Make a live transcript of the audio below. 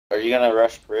you gonna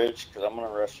rush bridge? Cause I'm gonna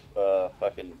rush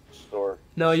fucking store.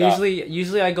 No, shop.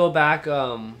 usually I go back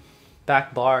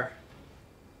back bar.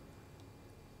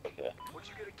 Okay.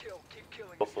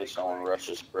 Hopefully someone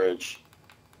rushes bridge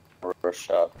or rush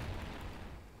shop.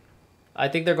 I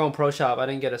think they're going pro shop. I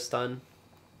didn't get a stun.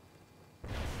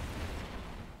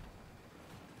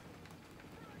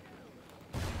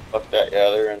 Fuck that. Yeah,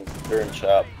 they're in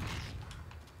shop.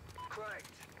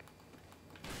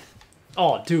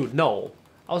 Oh, dude, no.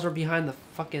 I was right behind the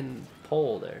fucking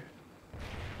pole there.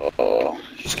 Oh,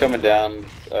 he's coming down,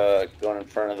 going in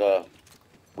front of the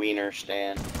wiener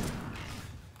stand.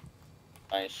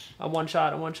 Nice. I'm one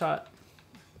shot. I'm one shot.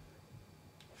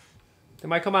 They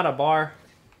might come out of bar.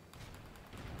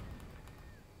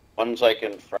 One's like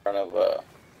in front of a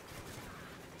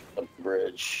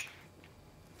bridge.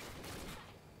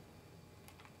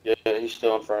 Yeah, he's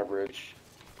still in front of bridge.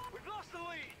 We've lost the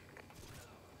lead.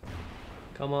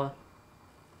 Come on.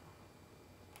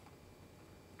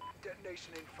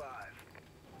 Detonation in 5.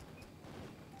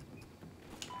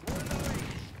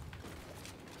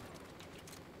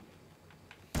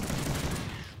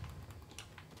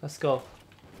 Let's go.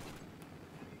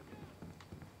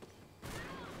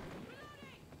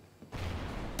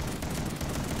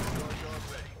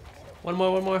 One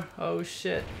more, one more. Oh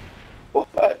shit.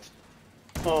 What?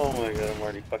 Oh my god, I'm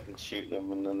already fucking shooting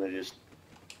them and then they just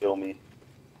kill me.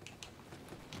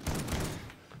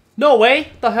 No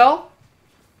way! The hell?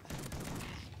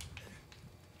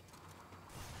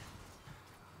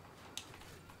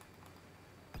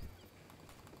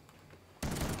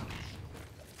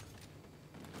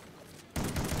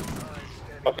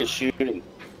 Fucking shooting.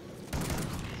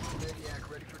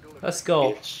 Let's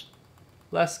go. Bitch.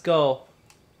 Let's go.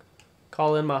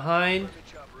 Call in behind.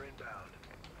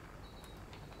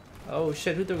 Oh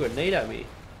shit, who threw a grenade at me?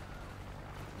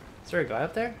 Is there a guy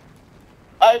up there?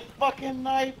 I fucking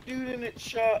knifed dude and it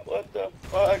shot. What the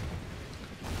fuck?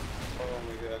 Oh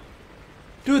my god.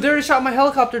 Dude, they already shot my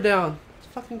helicopter down. It's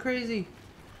fucking crazy.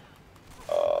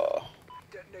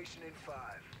 Detonation in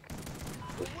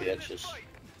 5. Those bitches.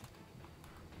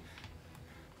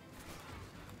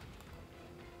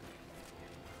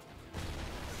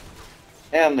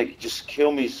 Damn, they just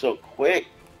kill me so quick.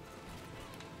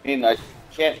 I mean, I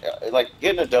can't, like,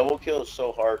 getting a double kill is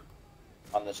so hard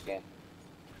on this game.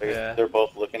 Like, Yeah. they're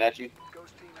both looking at you.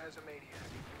 Ghost team has a Maniac.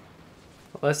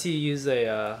 Unless you use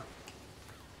a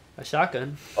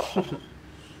shotgun. Oh.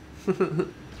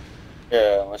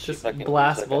 Yeah, unless Just you fucking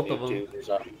blast use, like, both a of them. YouTube or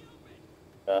something.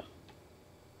 Yeah.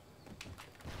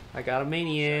 I got a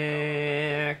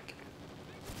maniac.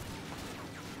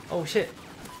 Oh shit.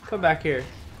 Come back here.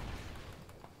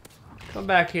 Come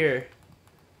back here.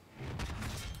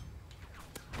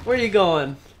 Where are you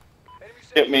going? Enemy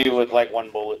Hit me with, like,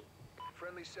 one bullet.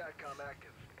 Friendly SATCOM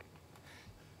active.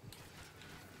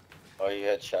 Oh, you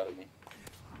headshot at me.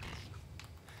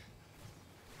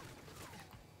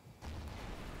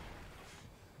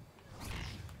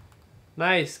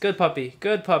 Nice. Good puppy.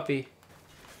 Good puppy.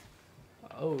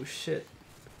 Oh shit.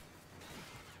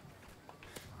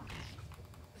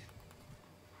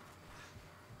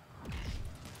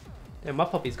 Damn, my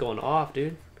puppy's going off,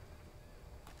 dude.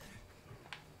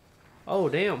 Oh,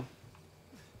 damn.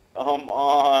 Come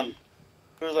on.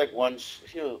 There was like one.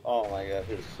 Oh my god,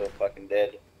 he was so fucking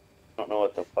dead. I don't know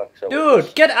what the fuck's up.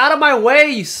 Dude, get out of my way,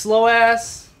 you slow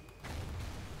ass.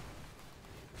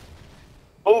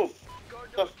 Oof.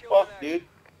 What the fuck, dude?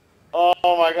 Oh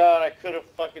my god, I could have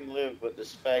fucking lived, but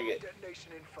this faggot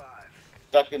Detonation in 5.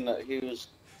 stuck in the. He was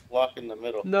blocking the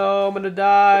middle. No, I'm gonna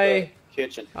die.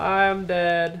 Kitchen. I'm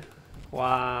dead.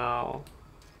 Wow.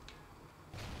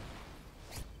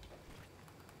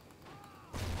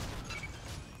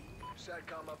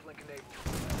 SATCOM uplink enabled.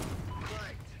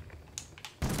 Cranked.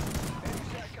 Enemy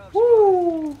SATCOM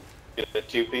Woo! Get a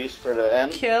two-piece for the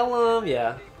end. Kill him,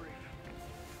 yeah.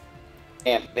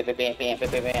 Bam, bam, bam, bam, bam, bam,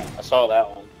 bam, bam. I saw that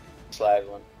one. Slag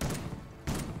one.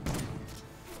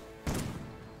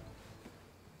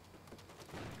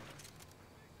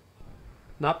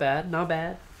 Not bad, not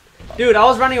bad. Dude, I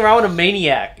was running around with a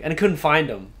maniac and I couldn't find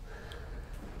him.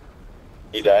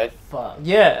 He died. Fuck.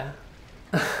 Yeah.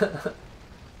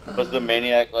 Was the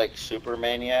maniac like super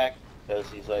maniac? Because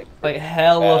he's like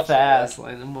hella fast. and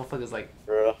Like the motherfucker's like,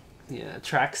 bro. yeah,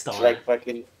 track star. It's like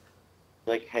fucking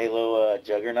like Halo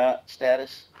Juggernaut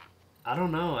status. I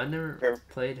don't know. I never Sure.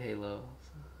 played Halo.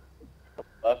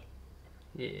 Fuck.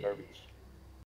 Yeah. Garbage.